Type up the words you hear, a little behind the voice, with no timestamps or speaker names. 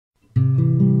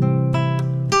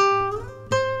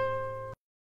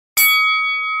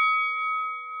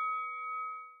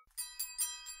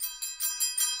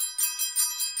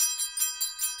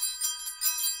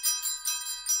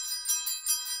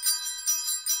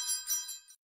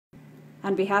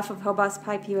On behalf of HOBAS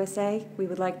Pipe USA, we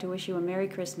would like to wish you a Merry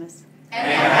Christmas. And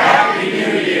a Happy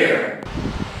New Year!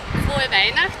 Frohe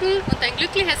Weihnachten und ein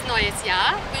glückliches neues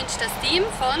Jahr wünscht das Team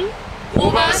von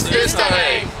HOBAS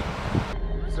Österreich.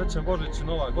 Srećan Božić i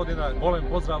Nova godina, volim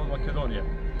pozdrav od Makedonije.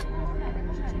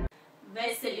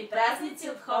 Veseli praznici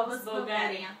od HOBAS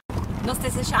Bulgaria. Nos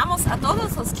desejamos a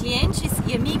todos los clientes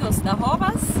y amigos de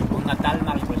HOBAS un Natal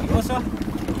maravilloso,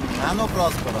 un anno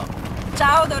prospero.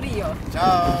 Ciao Dorio.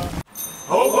 Ciao.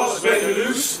 HOBAS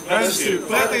Benelux wenst u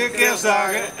prettige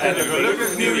kerstdagen en een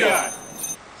gelukkig nieuwjaar.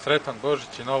 Sretan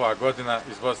Božić i Nova godina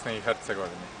iz Bosne i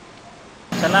Hercegovine.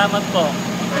 Salamat po.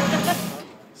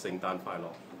 Sing dan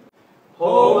final.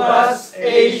 HOBAS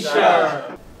Asia.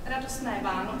 Radostné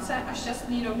Vánoce a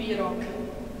šťastný nový rok.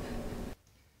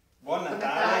 Buon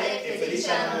Natale e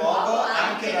felice anno nuovo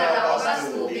anche dalla HOBAS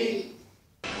Ubi.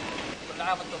 كل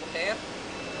عام وانتم بخير.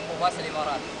 HOBAS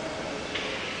الإمارات.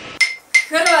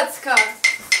 Hrvatska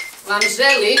vam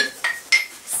želi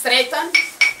sretan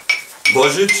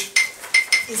Božić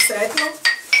i sretnu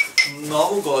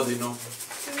Novu godinu.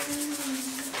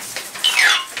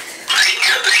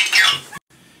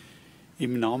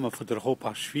 Im Namen von der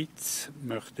HOBAS Schweiz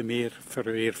möchten wir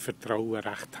für Ihr Vertrauen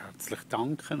recht herzlich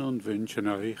danken und wünschen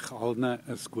euch allen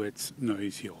ein gutes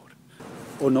neues Jahr.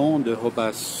 Au nom de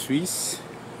HOBAS Suisse,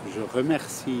 je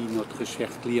remercie notre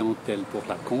chère clientèle pour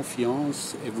la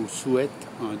confiance et vous souhaite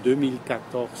un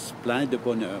 2014 plein de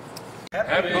bonheur.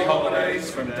 Happy holidays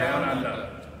from down under.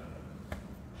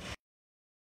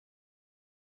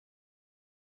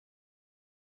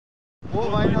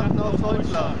 Frohe Weihnachten aus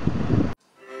Deutschland.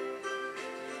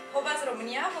 HOBAS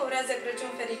România vă urează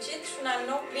Crăciun fericit și un an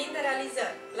nou plin de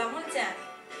realizări. La mulți ani!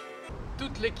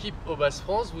 Toute l'équipe HOBAS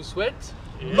France vous souhaite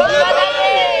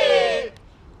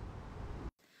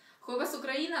HOBAS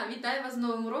Україна вітає вас з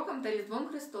Новим роком та Різдвом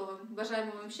Христовим.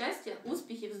 Бажаємо вам щастя,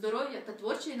 успіхів, здоров'я та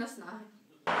творчої наснаги.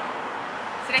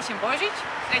 Srećan Božić,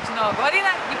 srećna Nova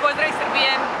godina i pozdrav iz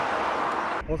Srbije.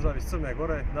 Pozdrav iz Crne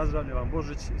Gore, nazdravlja vam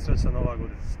Božić i srećna Nova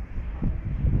godina.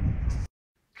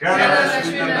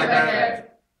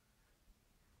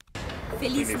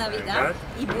 Feliz Navidad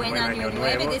y buen año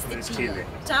nuevo desde Chile.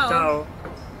 Ciao.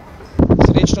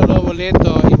 Srečno novo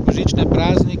leto in božične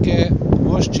praznike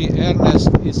vošči Ernest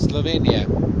iz Slovenije.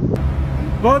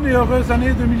 Bonne et heureuse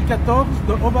année 2014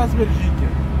 de HOBAS Belgique.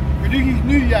 Gelukkig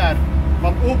nieuwjaar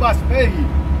van HOBAS België.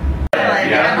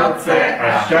 Vianoce a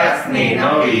šťastný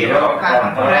nový rok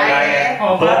vám praje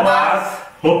HOBAS.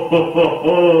 Ho, ho, ho,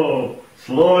 ho.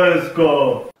 Slovensko.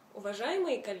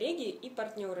 Уважаемые коллеги и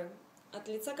партнеры, от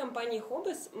лица компании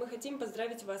HOBAS мы хотим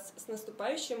поздравить вас с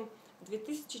наступающим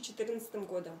 2014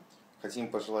 годом. Хотим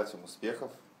пожелать вам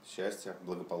успехов, счастья,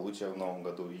 благополучия в новом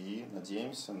году и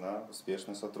надеемся на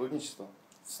успешное сотрудничество.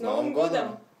 С Новым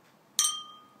годом!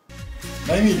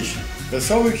 Najmilsi,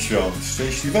 wesołych świąt,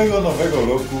 szczęśliwego nowego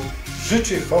roku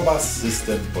życzy HOBAS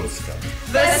System Polska.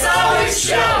 Wesołych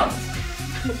świąt!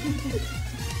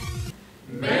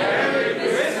 Merry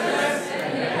Christmas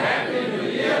and a Happy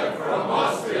New Year from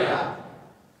Austria.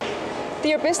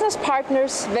 Dear business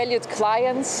partners, valued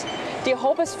clients, dear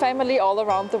HOBAS family all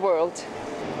around the world.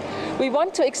 We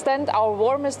want to extend our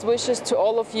warmest wishes to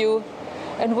all of you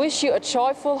and wish you a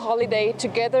joyful holiday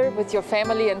together with your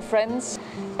family and friends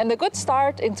and a good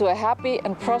start into a happy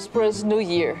and prosperous new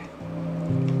year.